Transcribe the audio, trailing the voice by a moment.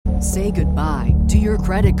Say goodbye to your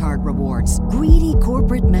credit card rewards. Greedy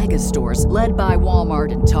corporate mega stores, led by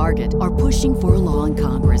Walmart and Target, are pushing for a law in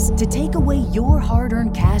Congress to take away your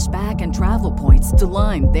hard-earned cash back and travel points to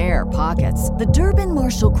line their pockets. The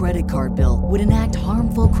Durbin-Marshall credit card bill would enact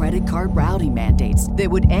harmful credit card routing mandates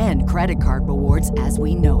that would end credit card rewards as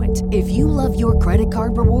we know it. If you love your credit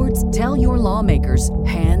card rewards, tell your lawmakers,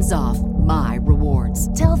 hands off my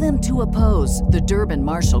rewards. Tell them to oppose the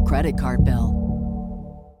Durbin-Marshall credit card bill.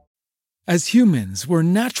 As humans, we're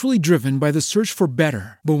naturally driven by the search for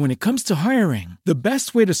better. But when it comes to hiring, the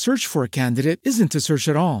best way to search for a candidate isn't to search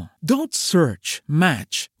at all. Don't search,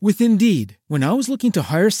 match with Indeed. When I was looking to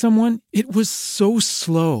hire someone, it was so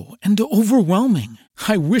slow and overwhelming.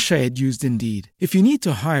 I wish I had used Indeed. If you need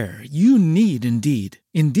to hire, you need Indeed.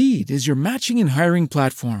 Indeed is your matching and hiring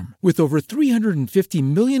platform with over 350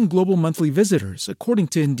 million global monthly visitors, according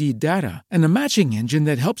to Indeed data, and a matching engine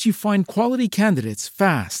that helps you find quality candidates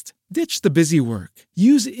fast. Ditch the busy work.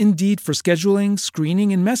 Use Indeed for scheduling,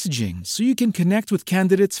 screening, and messaging so you can connect with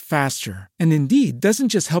candidates faster. And Indeed doesn't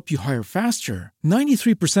just help you hire faster.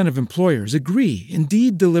 93% of employers agree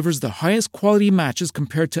Indeed delivers the highest quality matches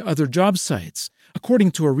compared to other job sites,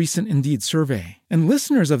 according to a recent Indeed survey. And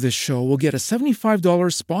listeners of this show will get a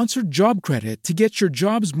 $75 sponsored job credit to get your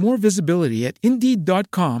jobs more visibility at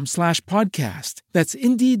Indeed.com/podcast. That's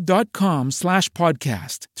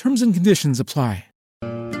Indeed.com/podcast. Terms and conditions apply.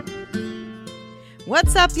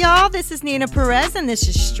 What's up, y'all? This is Nina Perez, and this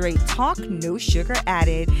is Straight Talk, No Sugar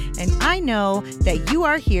Added. And I know that you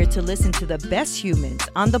are here to listen to the best humans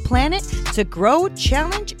on the planet to grow,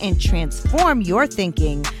 challenge, and transform your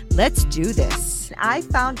thinking. Let's do this. I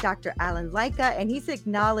found Dr. Alan Lycka, and he's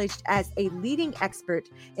acknowledged as a leading expert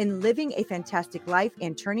in living a fantastic life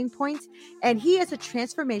and turning points. And he is a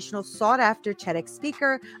transformational, sought-after TEDx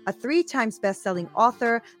speaker, a 3 times best-selling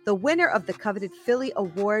author, the winner of the coveted Philly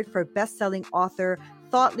Award for best-selling author,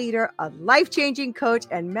 thought leader, a life-changing coach,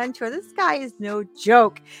 and mentor. This guy is no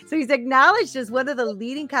joke. So he's acknowledged as one of the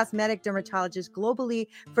leading cosmetic dermatologists globally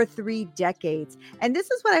for 3 decades. And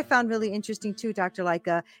this is what I found really interesting too, Dr.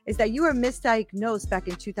 Lycka, is that you were misdiagnosed back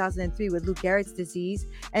in 2003 with Lou Gehrig's disease.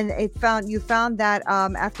 And you found that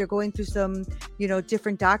after going through some,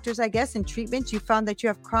 different doctors, I guess, and treatments, you found that you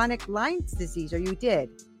have chronic Lyme's disease, or you did,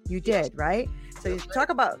 right? So you talk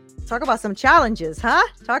about some challenges, huh?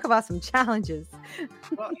 Talk about some challenges.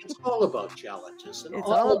 Well, it's all about challenges. It's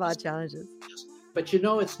all about challenges. But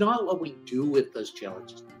it's not what we do with those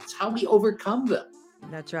challenges. It's how we overcome them.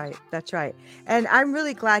 That's right. And I'm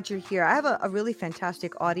really glad you're here. I have a really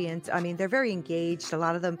fantastic audience. I mean, they're very engaged. A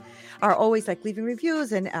lot of them are always like leaving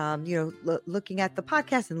reviews and, looking at the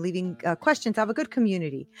podcast and leaving questions. I have a good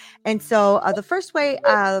community. And so the first way,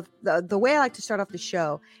 the way I like to start off the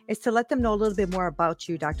show is to let them know a little bit more about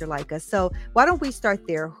you, Dr. Lycka. So why don't we start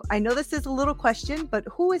there? I know this is a little question, but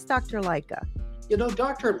who is Dr. Lycka?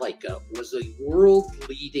 Dr. Lycka was a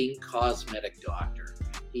world-leading cosmetic doctor.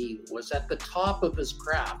 He was at the top of his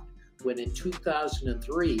craft when in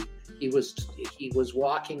 2003 he was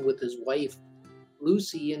walking with his wife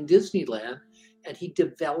Lucy in Disneyland, and he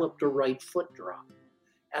developed a right foot drop.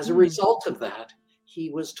 As a result of that, he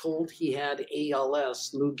was told he had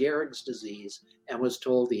ALS, Lou Gehrig's disease, and was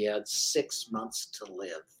told he had 6 months to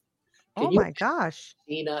live. Oh my gosh.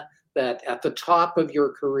 Nina, that at the top of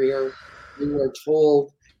your career, you were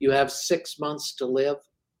told you have 6 months to live?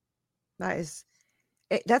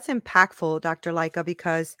 That's impactful, Dr. Lycka,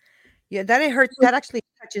 because that it hurts. That actually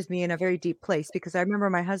touches me in a very deep place, because I remember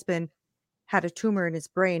my husband had a tumor in his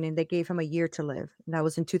brain and they gave him a year to live. And that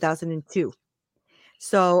was in 2002.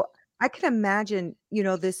 So I can imagine,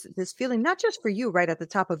 this feeling, not just for you right at the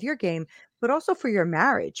top of your game, but also for your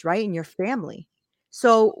marriage, right? And your family.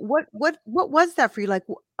 So what was that for you? Like,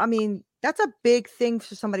 I mean, that's a big thing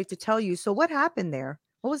for somebody to tell you. So what happened there?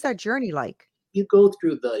 What was that journey like? You go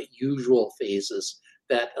through the usual phases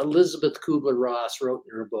that Elizabeth Kubler-Ross wrote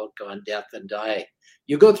in her book on Death and Dying.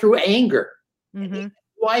 You go through anger. Mm-hmm.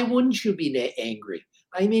 Why wouldn't you be angry?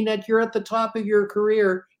 I mean, you're at the top of your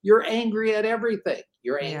career. You're angry at everything.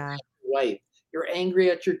 You're angry at your wife. You're angry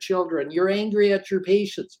at your children. You're angry at your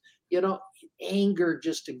patients. Anger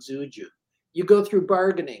just exudes you. You go through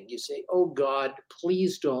bargaining. You say, oh God,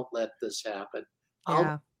 please don't let this happen. I'll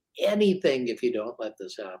do anything if you don't let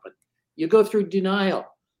this happen. You go through denial.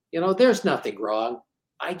 There's nothing wrong.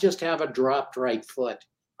 I just have a dropped right foot.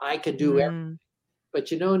 I can do everything.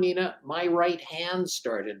 But Nina, my right hand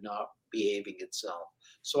started not behaving itself.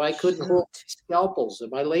 So I couldn't hold scalpels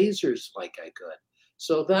and my lasers like I could.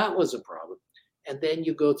 So that was a problem. And then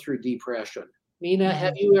you go through depression. Nina,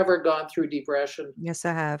 have you ever gone through depression? Yes,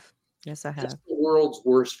 I have. It's the world's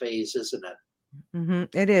worst phase, isn't it?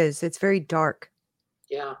 It is. It's very dark.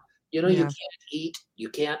 Yeah. You Yeah. can't eat, you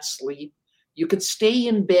can't sleep. You could stay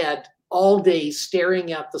in bed all day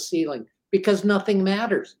staring at the ceiling because nothing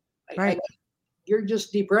matters. Right. You're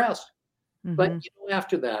just depressed. But Mm-hmm.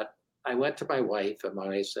 after that, I went to my wife and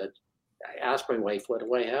I asked my wife, what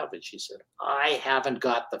do I have? And she said, I haven't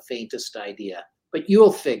got the faintest idea, but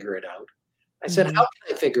you'll figure it out. I said, Mm-hmm. how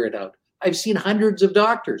can I figure it out? I've seen hundreds of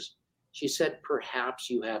doctors. She said, perhaps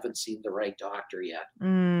you haven't seen the right doctor yet.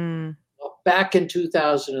 Mm. Well, back in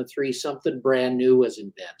 2003, something brand new was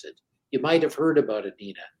invented. You might have heard about it,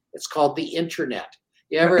 Nina. It's called the internet.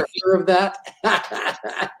 You ever hear of that?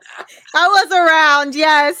 I was around,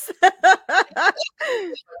 yes.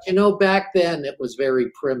 Back then it was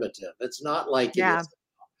very primitive. It's not like it Yeah, is.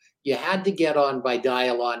 You had to get on by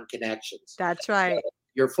dial-on connections. that's right.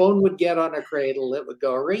 Your phone would get on a cradle. It would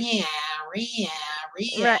go ria, ria,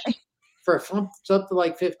 ria Right. for something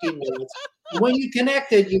like 15 minutes. When you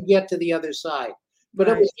connected, you get to the other side. But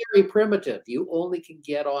it Right. was very primitive. You only could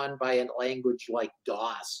get on by a language like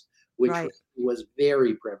DOS, which Right. was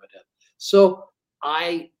very primitive. So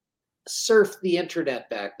I surfed the internet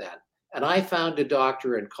back then. And I found a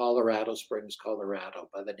doctor in Colorado Springs, Colorado,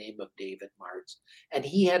 by the name of David Martz. And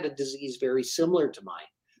he had a disease very similar to mine,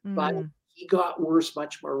 but Mm. he got worse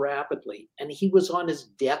much more rapidly. And he was on his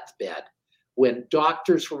deathbed when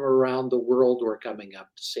doctors from around the world were coming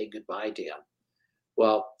up to say goodbye to him.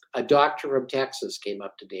 Well, a doctor from Texas came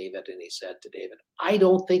up to David and he said to David, I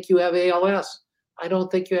don't think you have ALS. I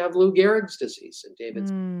don't think you have Lou Gehrig's disease. And David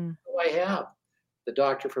said, Mm. what do I have? The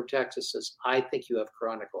doctor from Texas says, I think you have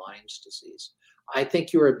chronic Lyme's disease. I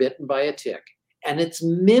think you were bitten by a tick. And it's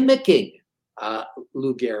mimicking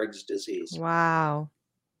Lou Gehrig's disease. Wow.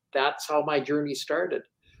 That's how my journey started.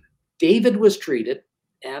 David was treated,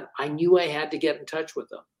 and I knew I had to get in touch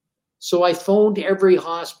with him. So I phoned every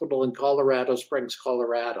hospital in Colorado Springs,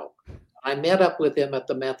 Colorado. I met up with him at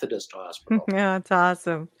the Methodist Hospital. Yeah, that's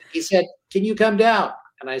awesome. He said, can you come down?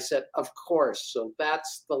 And I said, of course. So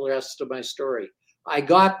that's the rest of my story. I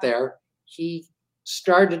got there. He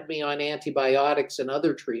started me on antibiotics and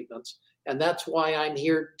other treatments. And that's why I'm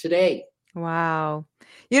here today. Wow.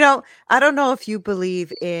 I don't know if you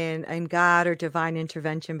believe in God or divine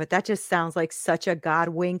intervention, but that just sounds like such a God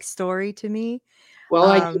wink story to me. Well,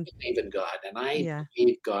 I do Um, believe in God, and I yeah,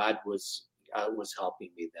 believe God was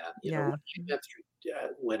helping me then. yeah,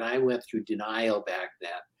 When I went through denial back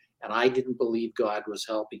then, and I didn't believe God was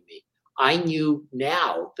helping me. I knew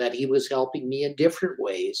now that He was helping me in different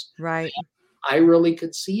ways. right. I really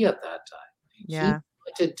could see at that time. He Yeah.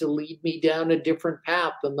 wanted to lead me down a different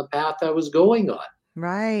path than the path I was going on.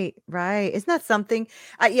 Right, right. Isn't that something?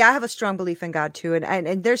 Yeah, I have a strong belief in God too,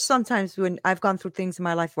 and there's sometimes when I've gone through things in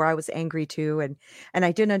my life where I was angry too, and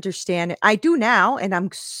I didn't understand it. I do now, and I'm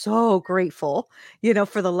so grateful,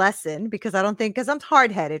 for the lesson because I don't think because I'm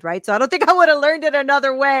hard headed, right? So I don't think I would have learned it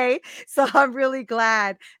another way. So I'm really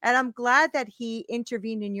glad, and I'm glad that He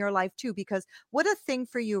intervened in your life too, because what a thing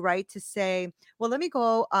for you, right? To say, well, let me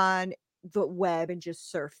go on the web and just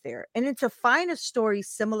surf there, and then to find a story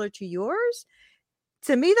similar to yours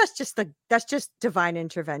to me, that's just divine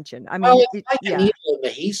intervention. I Well, mean, it's like a yeah. needle in the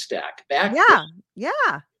haystack. Back then, Yeah.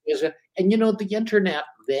 Yeah. and the internet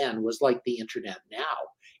then was like the internet now.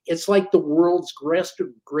 It's like the world's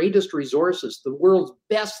greatest resources, the world's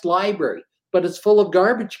best library, but it's full of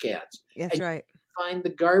garbage cans. That's And right. you find the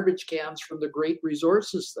garbage cans from the great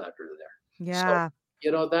resources that are there. So,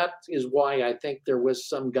 Yeah. that is why I think there was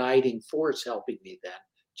some guiding force helping me then,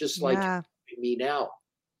 just like Yeah. helping me now.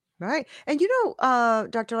 Right. And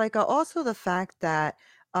Dr. Leica, also the fact that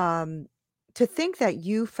um to think that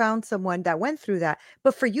you found someone that went through that,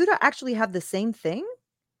 but for you to actually have the same thing,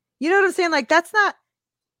 you know what I'm saying? Like that's not,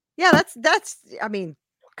 yeah, that's I mean,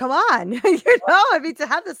 come on. I mean, to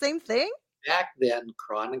have the same thing. Back then,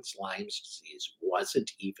 chronic Lyme's disease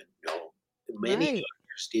wasn't even known. Many Right.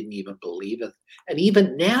 doctors didn't even believe it. And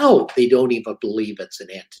even now, they don't even believe it's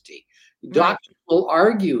an entity. Right. Doctors will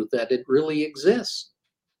argue that it really exists.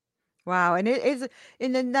 Wow. And it is,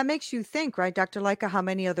 and then that makes you think, right, Dr. Leica, how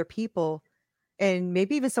many other people and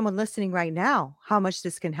maybe even someone listening right now, how much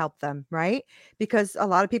this can help them, right? Because a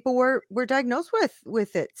lot of people were diagnosed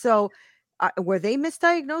with it. So were they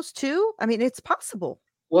misdiagnosed too? I mean, it's possible.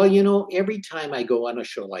 Well, every time I go on a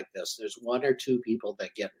show like this, there's one or two people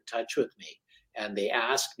that get in touch with me and they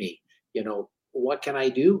ask me, what can I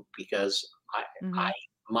do? Because I Hmm.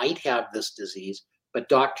 might have this disease, but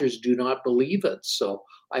doctors do not believe it. So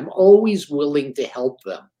I'm always willing to help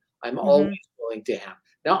them. I'm Hmm. always willing to help.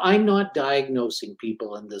 Now, I'm not diagnosing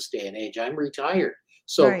people in this day and age. I'm retired.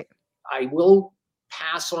 So Right. I will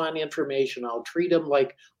pass on information. I'll treat them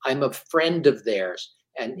like I'm a friend of theirs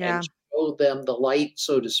and Yeah. show them the light,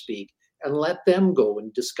 so to speak, and let them go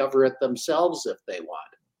and discover it themselves if they want.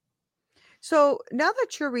 So now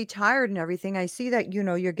that you're retired and everything, I see that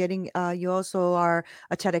you're getting you also are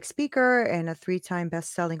a TEDx speaker and a three-time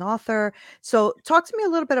best-selling author. So talk to me a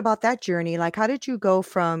little bit about that journey. Like how did you go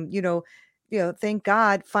from, thank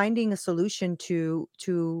God finding a solution to,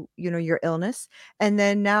 your illness and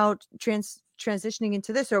then now transitioning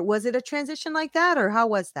into this, or was it a transition like that, or how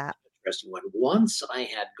was that? Interesting one. Once I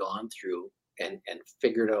had gone through and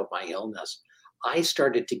figured out my illness, I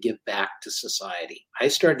started to give back to society. I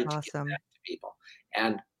started to give back Awesome. to people.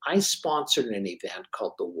 And I sponsored an event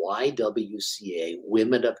called the YWCA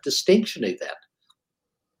Women of Distinction event.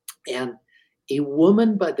 And a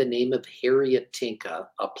woman by the name of Harriet Tinka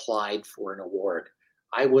applied for an award.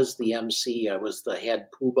 I was the MC, I was the head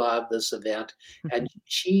poobah of this event. And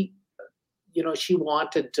she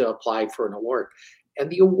wanted to apply for an award. And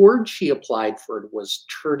the award she applied for was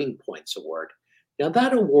Turning Points Award. Now,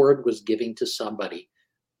 that award was given to somebody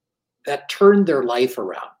that turned their life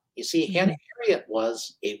around. You see, Mhm. Harriet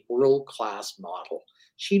was a world class model.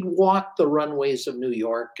 She'd walked the runways of New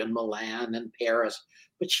York and Milan and Paris,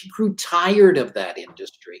 but she grew tired of that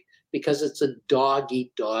industry because it's a dog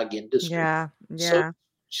eat dog industry. Yeah, So, yeah.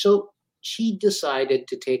 so she decided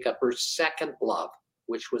to take up her second love,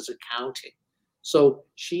 which was accounting. So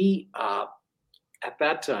she at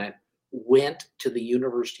that time went to the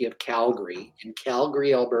University of Calgary in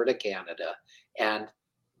Calgary, Alberta, Canada. And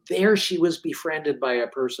there she was befriended by a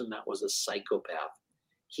person that was a psychopath.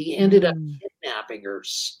 He ended up Mm. kidnapping her,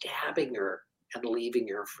 stabbing her, and leaving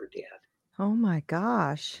her for dead. Oh my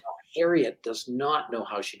gosh. Harriet does not know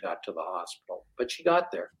how she got to the hospital, but she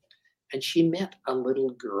got there. And she met a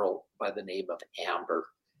little girl by the name of Amber.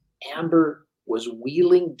 Amber was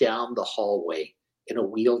wheeling down the hallway in a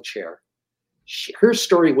wheelchair. Her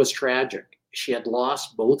story was tragic. She had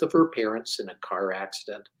lost both of her parents in a car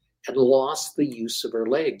accident and lost the use of her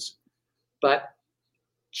legs. But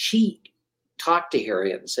she talked to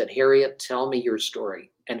Harriet and said, Harriet, tell me your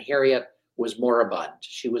story. And Harriet was moribund.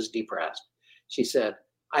 She was depressed. She said,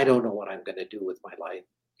 I don't know what I'm going to do with my life.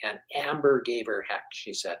 And Amber gave her heck.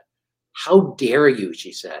 She said, how dare you?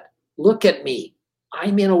 She said, look at me.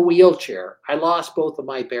 I'm in a wheelchair. I lost both of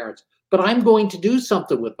my parents, but I'm going to do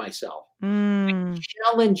something with myself. Mm.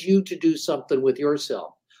 Challenge you to do something with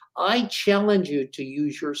yourself. I challenge you to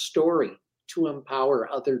use your story to empower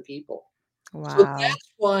other people. So Wow.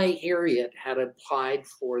 that's why Harriet had applied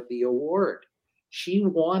for the award. She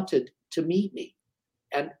wanted to meet me.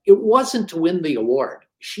 And it wasn't to win the award.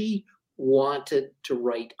 She wanted to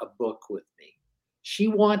write a book with me. She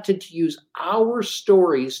wanted to use our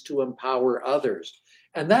stories to empower others.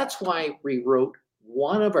 And that's why we wrote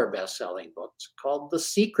one of our best selling books called The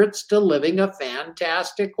Secrets to Living a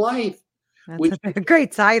Fantastic Life, That's which, a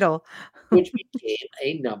great title. which became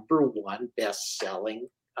a number one best selling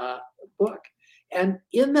uh, book. And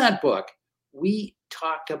in that book, we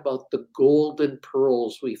talk about the golden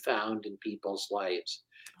pearls we found in people's lives.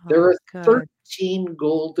 There Oh, are good. 13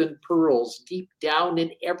 golden pearls deep down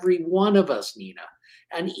in every one of us, Nina.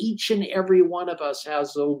 And each and every one of us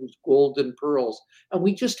has those golden pearls. And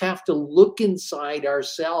we just have to look inside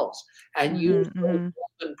ourselves and use Mhm, those mhm.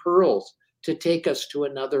 golden pearls to take us to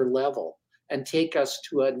another level and take us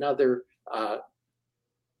to another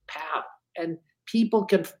path. And people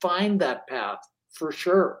can find that path for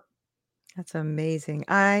sure. That's amazing.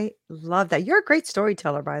 I love that. You're a great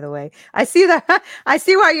storyteller, by the way. I see that. I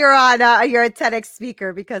see why you're a TEDx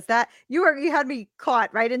speaker because that you had me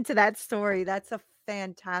caught right into that story. That's a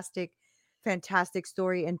fantastic, fantastic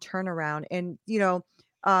story and turnaround. And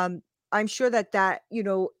um, I'm sure that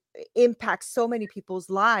impacts so many people's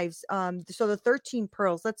lives. So the 13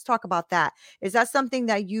 pearls. Let's talk about that. Is that something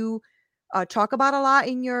that you talk about a lot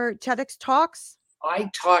in your TEDx talks?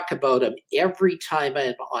 I talk about them every time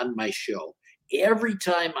I'm on my show, every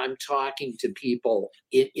time I'm talking to people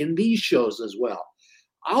in these shows as well.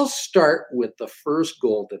 I'll start with the first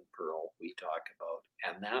golden pearl we talk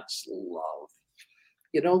about, and that's love.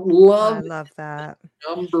 Love I is love the that.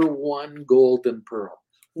 number one golden pearl.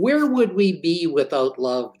 Where would we be without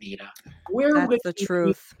love, Nina? Where That's would the we be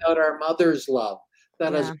truth. without our mother's love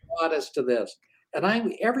that has Yeah. brought us to this?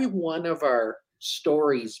 And every one of our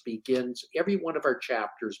stories begins, every one of our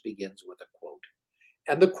chapters begins with a quote.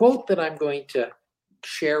 And the quote that I'm going to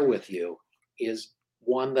share with you is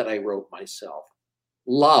one that I wrote myself.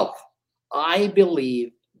 Love. I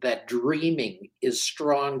believe that dreaming is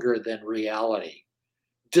stronger than reality.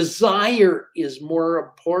 Desire is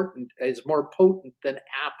more potent than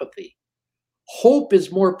apathy. Hope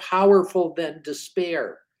is more powerful than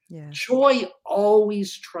despair. Yes. Joy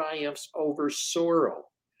always triumphs over sorrow.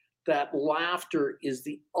 That laughter is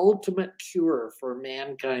the ultimate cure for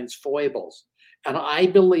mankind's foibles. And I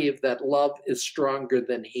believe that love is stronger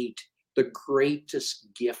than hate, the greatest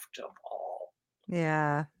gift of all.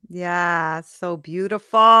 Yeah. Yeah. So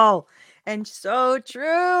beautiful and so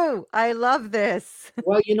true. I love this.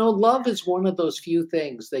 Well, love is one of those few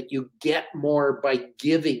things that you get more by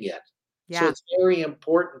giving it. So Yeah. it's very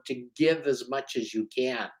important to give as much as you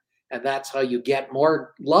can. And that's how you get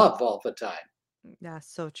more love all the time. Yeah,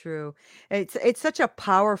 so true. It's such a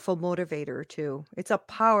powerful motivator too. It's a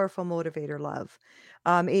powerful motivator, love.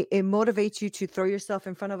 It motivates you to throw yourself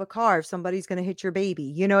in front of a car if somebody's going to hit your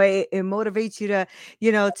baby. It motivates you to,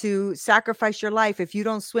 to sacrifice your life if you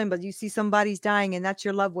don't swim, but you see somebody's dying and that's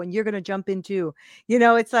your loved one, you're going to jump into.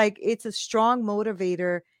 It's like it's a strong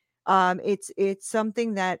motivator. It's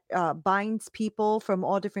something that binds people from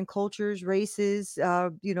all different cultures, races,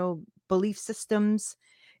 belief systems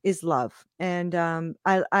is love. And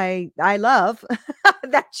I love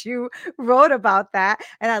that you wrote about that,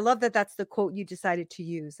 and I love that that's the quote you decided to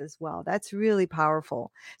use as well. That's really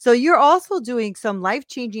powerful. So you're also doing some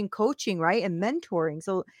life-changing coaching, right? And mentoring.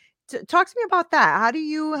 So talk to me about that. How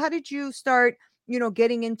did you start,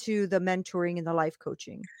 getting into the mentoring and the life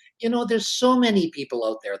coaching? There's so many people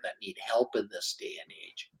out there that need help in this day and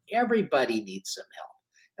age. Everybody needs some help.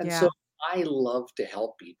 And so Yeah. I love to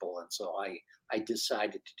help people. And so I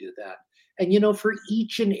decided to do that. And for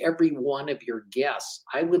each and every one of your guests,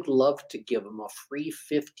 I would love to give them a free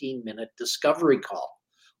 15-minute discovery call.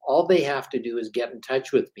 All they have to do is get in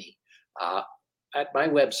touch with me. Uh, at my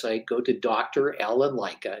website, go to Dr. Allen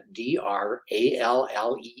Lycka,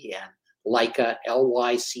 DRALLEN, Lycka,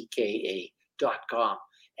 LYCKA.com,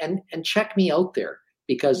 and check me out there,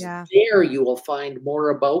 because Yeah. there you will find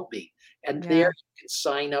more about me. And there Yeah. you can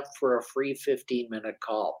sign up for a free 15-minute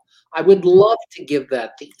call. I would Mhm. love to give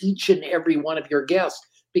that to each and every one of your guests,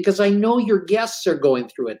 because I know your guests are going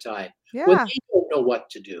through a time when Yeah. they don't know what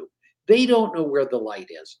to do. They don't know where the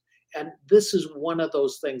light is. And this is one of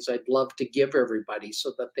those things I'd love to give everybody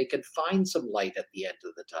so that they can find some light at the end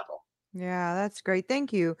of the tunnel. Yeah, that's great.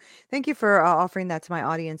 Thank you. Thank you for offering that to my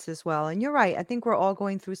audience as well. And you're right. I think we're all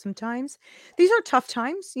going through some times. These are tough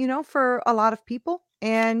times, for a lot of people.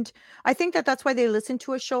 And I think that that's why they listen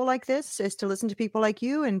to a show like this, is to listen to people like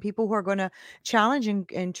you and people who are going to challenge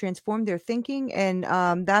and transform their thinking. And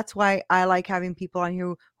that's why I like having people on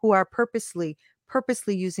here who are purposely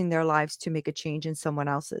using their lives to make a change in someone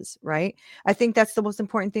else's, right? I think that's the most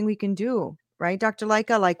important thing we can do, right, Dr.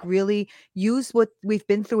 Lycka? Like really use what we've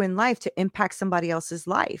been through in life to impact somebody else's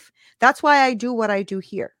life. That's why I do what I do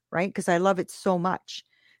here, right? Because I love it so much.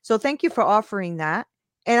 So thank you for offering that.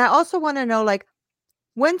 And I also want to know, like,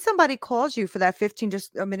 when somebody calls you for that 15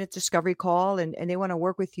 just a minute discovery call and they want to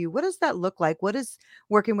work with you, what does that look like? What does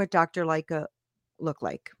working with Dr. Lycka look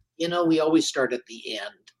like? We always start at the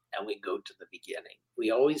end and we go to the beginning.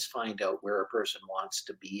 We always find out where a person wants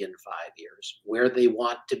to be in 5 years, where they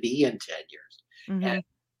want to be in 10 years, and Mm-hmm.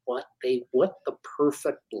 what the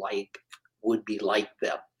perfect life would be like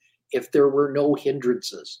them if there were no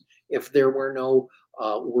hindrances, if there were no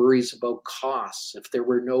worries about costs, if there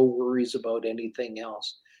were no worries about anything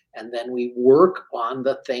else. And then we work on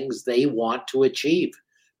the things they want to achieve. Yeah.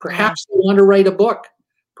 Perhaps they want to write a book.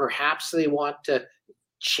 Perhaps they want to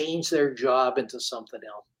change their job into something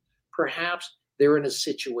else. Perhaps they're in a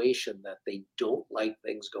situation that they don't like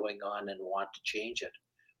things going on and want to change it.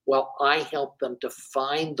 Well, I help them to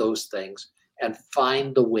find those things and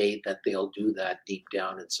find the way that they'll do that deep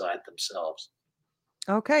down inside themselves.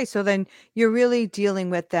 Okay. So then you're really dealing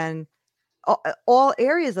with then all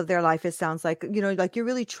areas of their life, it sounds like, like you're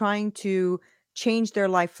really trying to change their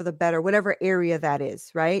life for the better, whatever area that is,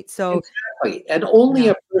 right? So, Exactly. And only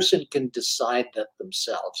yeah, a person can decide that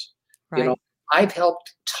themselves. You know, right. I've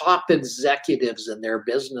helped top executives in their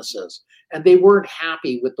businesses, and they weren't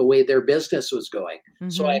happy with the way their business was going.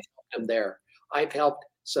 So I've Mm-hmm. helped them there. I've helped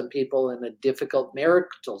some people in a difficult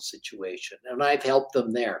marital situation, and I've helped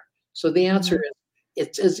them there. So the answer Mm-hmm. is,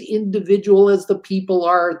 it's as individual as the people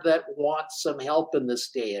are that want some help in this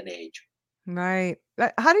day and age. Right.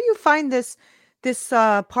 How do you find this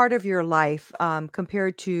part of your life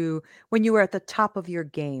compared to when you were at the top of your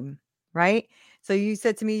game, right? So you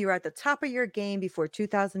said to me you were at the top of your game before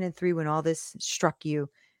 2003 when all this struck you.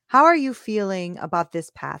 How are you feeling about this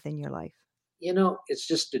path in your life? It's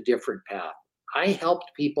just a different path. I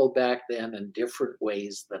helped people back then in different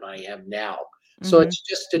ways than I am now. So Mm-hmm. it's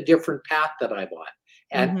just a different path that I'm on.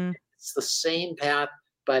 And Mm-hmm. it's the same path,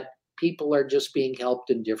 but people are just being helped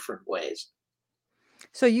in different ways.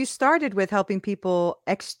 So you started with helping people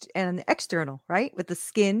and external, right? With the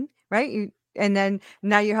skin, right? And then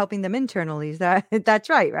now you're helping them internally. Is that that's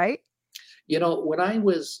right, right? When I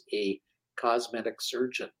was a cosmetic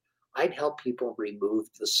surgeon, I'd help people remove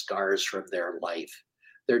the scars from their life.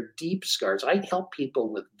 Their deep scars. I'd help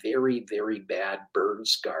people with very, very bad burn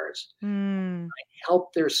scars, Mm.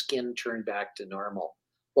 help their skin turn back to normal.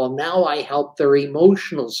 Well, now I help their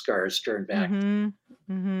emotional scars turn back. Mm-hmm.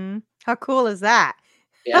 Mm-hmm. How cool is that?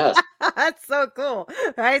 Yes, That's so cool.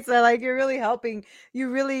 Right. So like you're really helping, you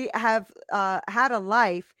really have had a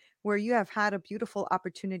life where you have had a beautiful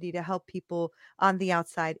opportunity to help people on the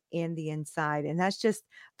outside and the inside. And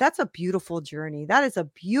that's a beautiful journey. That is a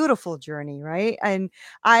beautiful journey, right? And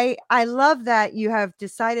I love that you have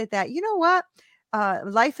decided that, you know what?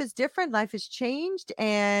 Life is different, life has changed,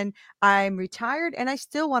 and I'm retired and I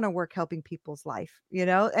still want to work helping people's life,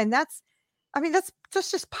 and I mean, that's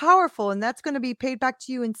just powerful, and that's gonna be paid back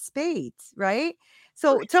to you in spades, right?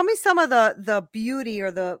 So tell me some of the beauty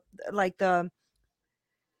or like the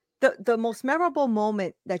most memorable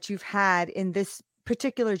moment that you've had in this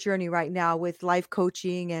particular journey right now with life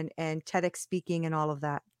coaching and TEDx speaking and all of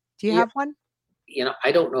that. Do you yeah. have one?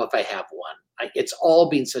 I don't know if I have one. It's all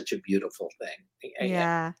been such a beautiful thing.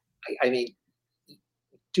 Yeah. I mean,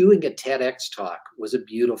 doing a TEDx talk was a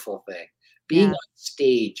beautiful thing. Being Yeah. on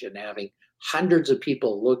stage and having hundreds of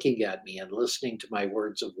people looking at me and listening to my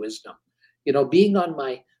words of wisdom. Being on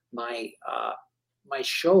my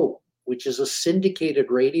show, which is a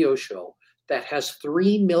syndicated radio show that has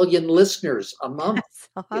 3 million listeners a month,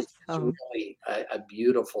 That's is awesome. really a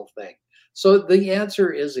beautiful thing. So the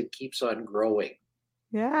answer is it keeps on growing.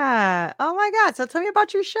 Yeah. Oh my god. So tell me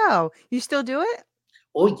about your show. You still do it?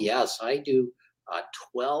 Oh, yes, I do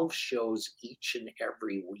 12 shows each and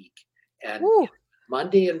every week. And Ooh.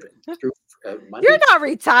 Monday and through You're Monday, not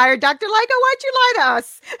retired, Dr. Ligo. Why'd you lie to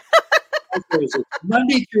us?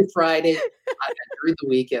 Monday through Friday, and during the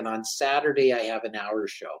weekend. On Saturday, I have an hour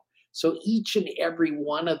show. So each and every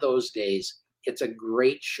one of those days, it's a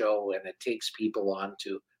great show and it takes people on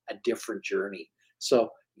to a different journey. So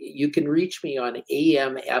you can reach me on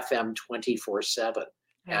AM, FM 24/7.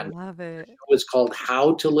 I And love it. it was called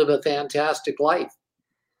How to Live a Fantastic Life.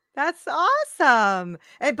 That's awesome.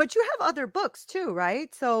 And but you have other books too,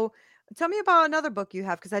 right? So tell me about another book you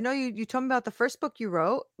have because I know you told me about the first book you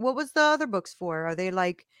wrote. What was the other books for? Are they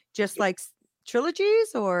like just like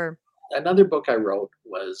trilogies or? Another book I wrote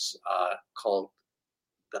was called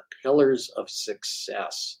The Pillars of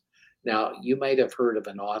Success. Now, you might have heard of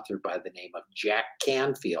an author by the name of Jack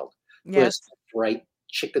Canfield, who has Yes. helped write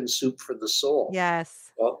Chicken Soup for the Soul. Yes.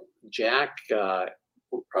 Well, Jack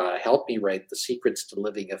helped me write The Secrets to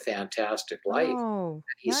Living a Fantastic Life. Oh,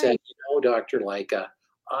 He nice. said, Dr. Leica,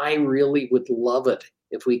 I really would love it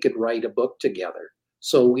if we could write a book together.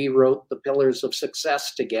 So we wrote The Pillars of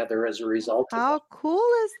Success together as a result of How that. cool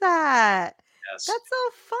is that? Yes, That's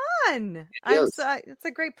so fun. it is. It's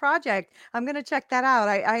a great project. I'm gonna check that out.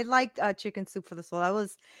 I liked Chicken Soup for the Soul. That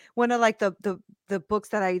was one of like the books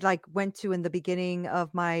that I like went to in the beginning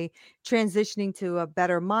of my transitioning to a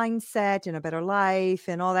better mindset and a better life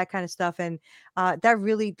and all that kind of stuff. And that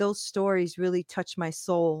really those stories really touch my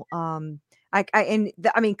soul. I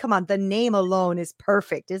mean, come on, the name alone is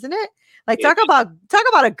perfect, isn't it? Like It talk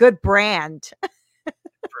about a good brand.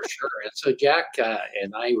 For sure. And so Jack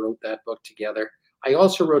and I wrote that book together. I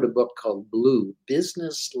also wrote a book called Blue,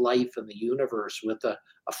 Business, Life, and the Universe with a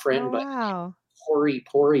Oh friend by wow. Corey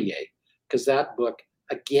Poirier, because that book,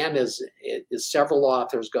 again, is several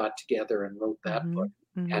authors got together and wrote that book.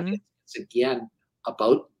 Mhm, And mhm. it's again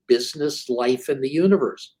about business, life, and the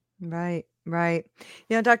universe. Right, right.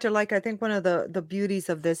 Dr. Like, I think one of the beauties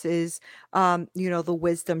of this is, the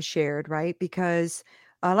wisdom shared, right? Because,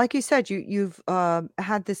 like you said, you've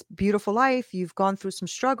had this beautiful life. You've gone through some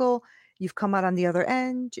struggle. You've come out on the other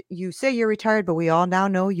end. You say you're retired, but we all now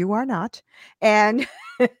know you are not. And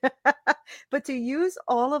but to use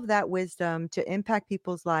all of that wisdom to impact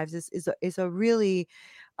people's lives is a really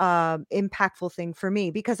impactful thing for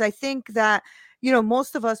me because I think that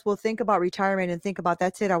most of us will think about retirement and think about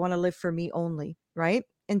that's it. I want to live for me only, right?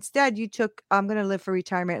 Instead, you took, I'm going to live for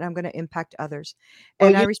retirement and I'm going to impact others. Well,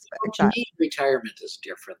 And I respect to that. me, retirement is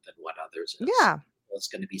different than what others is. Yeah. It's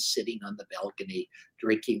going to be sitting on the balcony,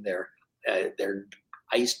 drinking their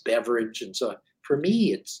iced beverage and so on. For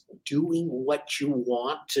me, it's doing what you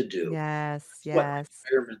want to do. Yes. That's what Yes.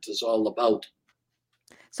 retirement is all about.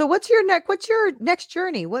 So what's your next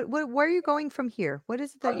journey? Where are you going from here? What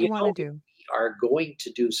is it that you want to We do? are going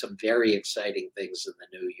to do some very exciting things in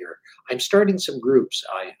the new year. I'm starting some groups.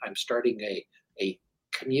 I'm starting a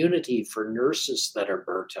community for nurses that are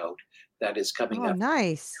burnt out that is coming up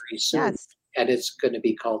nice. very soon. Yes. And it's going to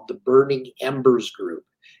be called the Burning Embers Group.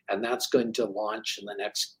 And that's going to launch in the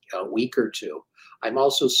next week or two. I'm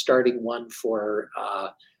also starting one for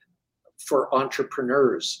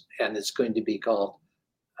entrepreneurs, and it's going to be called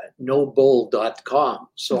nobull.com.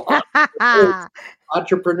 So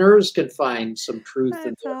entrepreneurs can find some truth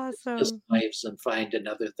in their business lives and find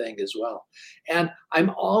another thing as well. And I'm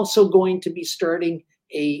also going to be starting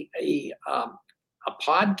a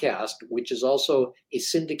podcast, which is also a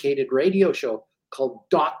syndicated radio show called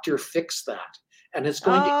Dr. Fix That. And it's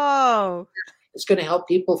going to help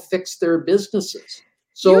people fix their businesses.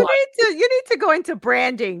 So you need to go into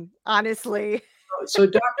branding, honestly. So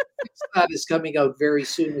Dr. Fix That is coming out very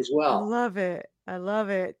soon as well. I love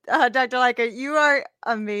it. Dr. Lycka, you are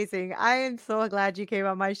amazing. I am so glad you came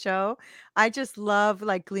on my show. I just love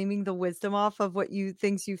like gleaming the wisdom off of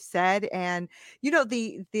things you've said. And,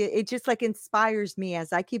 it just like inspires me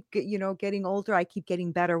as I keep, getting older. I keep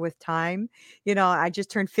getting better with time. I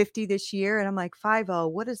just turned 50 this year and I'm like 50.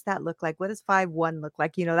 What does that look like? What does 51 look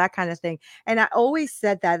like? That kind of thing. And I always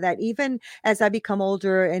said that even as I become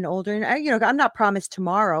older and older, and I'm not promised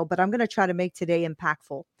tomorrow, but I'm going to try to make today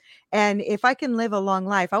impactful. And if I can live a long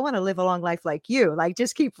life, I want to live a long life like you, like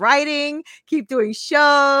just keep writing, keep doing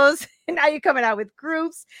shows. And now you're coming out with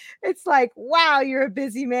groups. It's like, wow, you're a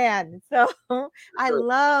busy man. So I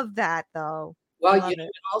love that though. Well,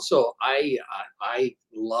 also I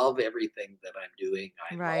love everything that I'm doing.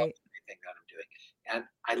 I love everything that I'm doing. And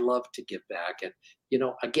I love to give back. And,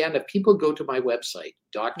 again, if people go to my website,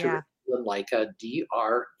 Dr. Alan Lycka,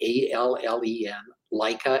 DRALLEN,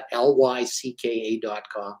 Lycka,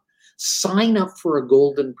 LYCKA.com, sign up for a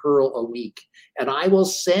golden pearl a week. And I will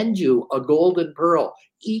send you a golden pearl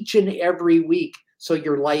each and every week so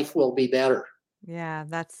your life will be better. Yeah,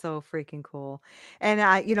 that's so freaking cool. And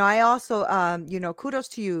I also, kudos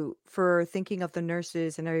to you for thinking of the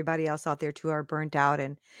nurses and everybody else out there too are burnt out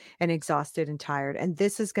and exhausted and tired. And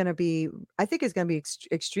this is going to be, I think it's going to be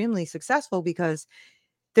extremely successful because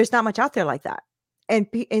there's not much out there like that. And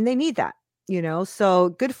they need that, so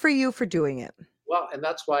good for you for doing it. Well, and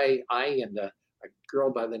that's why I and a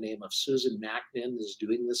girl by the name of Susan Macnin is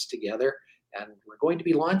doing this together. And we're going to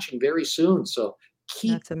be launching very soon. So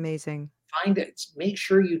that's amazing. Find it. Make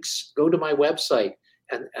sure you go to my website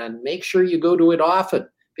and make sure you go to it often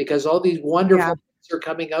because all these wonderful things are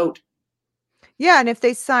coming out. Yeah, and if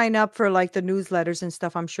they sign up for like the newsletters and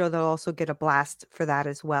stuff, I'm sure they'll also get a blast for that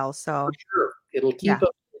as well. So for sure, it'll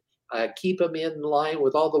keep them in line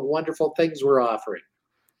with all the wonderful things we're offering.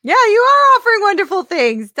 Yeah, you are offering wonderful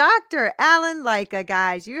things, Dr. Alan Lycka,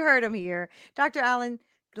 guys. You heard him here, Dr. Alan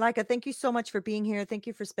Lycka, thank you so much for being here. Thank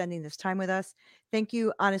you for spending this time with us. Thank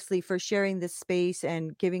you, honestly, for sharing this space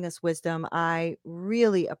and giving us wisdom. I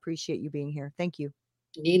really appreciate you being here. Thank you.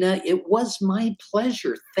 Nina, it was my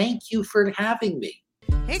pleasure. Thank you for having me.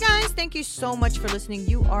 Hey guys, thank you so much for listening.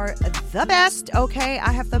 You are the best, okay?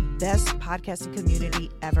 I have the best podcasting community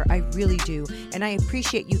ever. I really do. And I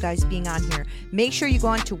appreciate you guys being on here. Make sure you go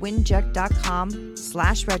on to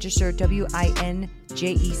winject.com/register,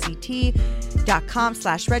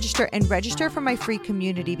 WINJECT.com/register and register for my free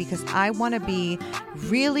community because I want to be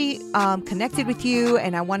really connected with you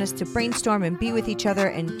and I want us to brainstorm and be with each other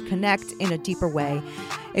and connect in a deeper way.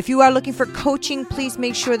 If you are looking for coaching, please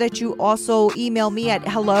make sure that you also email me at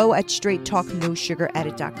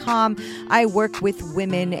hello@straighttalknosugaredit.com. I work with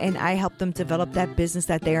women and I help them develop that business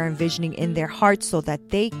that they are envisioning in their hearts so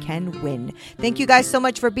that they can win. Thank you guys so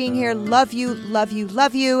much for being here. Love you, love you,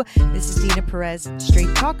 love you. This is Nina Perez.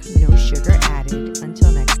 Straight talk, no sugar added.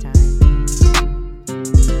 Until next time.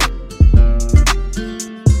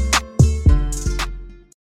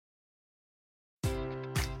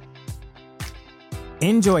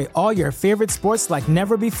 Enjoy all your favorite sports like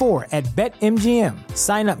never before at BetMGM.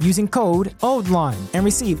 Sign up using code OLDLINE and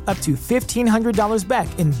receive up to $1,500 back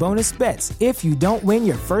in bonus bets if you don't win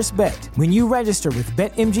your first bet. When you register with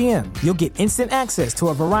BetMGM, you'll get instant access to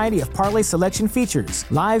a variety of parlay selection features,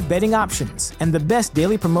 live betting options, and the best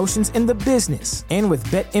daily promotions in the business. And with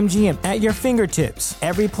BetMGM at your fingertips,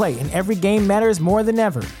 every play and every game matters more than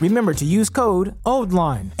ever. Remember to use code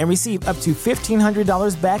OLDLINE and receive up to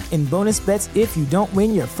 $1,500 back in bonus bets if you don't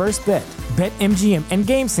win your first bet. BetMGM and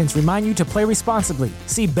GameSense remind you to play responsibly.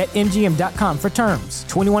 See BetMGM.com for terms.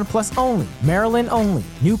 21 plus only. Maryland only.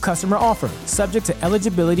 New customer offer. Subject to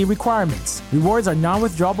eligibility requirements. Rewards are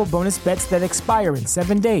non-withdrawable bonus bets that expire in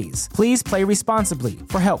 7 days. Please play responsibly.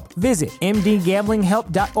 For help, visit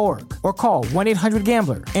mdgamblinghelp.org or call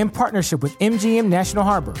 1-800-GAMBLER in partnership with MGM National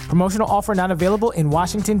Harbor. Promotional offer not available in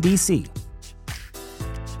Washington, D.C.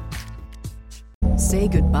 say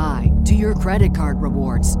goodbye to your credit card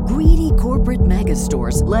rewards. Greedy corporate mega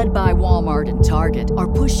stores, led by Walmart and Target, are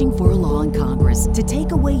pushing for a law in Congress to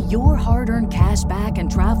take away your hard-earned cash back and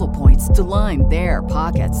travel points to line their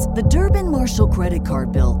pockets. The Durbin-Marshall credit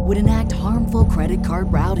card bill would enact harmful credit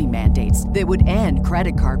card routing mandates that would end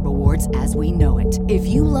credit card rewards as we know it. If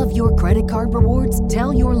you love your credit card rewards,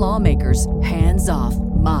 tell your lawmakers, hands off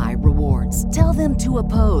my rewards. Tell them to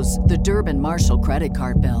oppose the Durbin-Marshall credit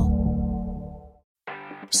card bill.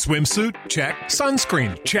 Swimsuit? Check.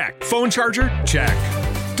 Sunscreen? Check. Phone charger? Check.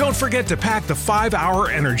 Don't forget to pack the 5-Hour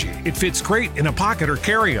Energy. It fits great in a pocket or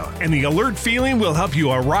carry-on, and the alert feeling will help you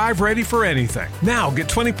arrive ready for anything. Now get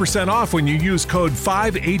 20% off when you use code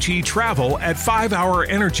 5HETRAVEL at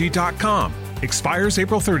 5hourenergy.com. Expires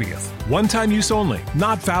April 30th. One-time use only.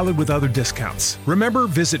 Not valid with other discounts. Remember,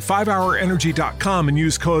 visit 5hourenergy.com and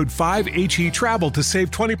use code 5HETRAVEL to save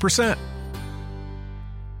 20%.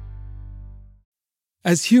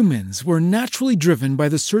 As humans, we're naturally driven by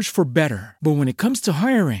the search for better. But when it comes to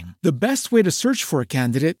hiring, the best way to search for a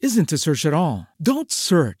candidate isn't to search at all. Don't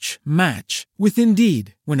search, match with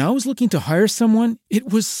Indeed. When I was looking to hire someone,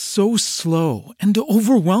 it was so slow and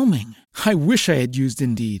overwhelming. I wish I had used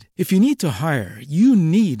Indeed. If you need to hire, you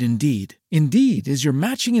need Indeed. Indeed is your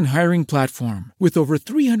matching and hiring platform with over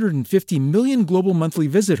 350 million global monthly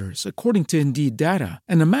visitors, according to Indeed data,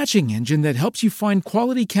 and a matching engine that helps you find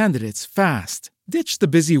quality candidates fast. Ditch the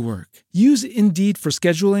busy work. Use Indeed for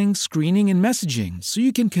scheduling, screening, and messaging so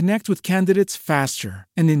you can connect with candidates faster.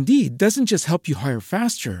 And Indeed doesn't just help you hire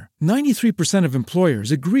faster. 93% of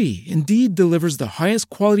employers agree Indeed delivers the highest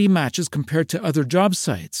quality matches compared to other job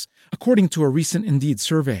sites, according to a recent Indeed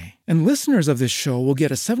survey. And listeners of this show will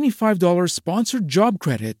get a $75 sponsored job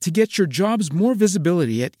credit to get your jobs more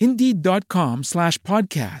visibility at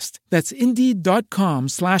Indeed.com/podcast. That's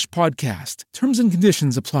Indeed.com/podcast. Terms and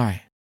conditions apply.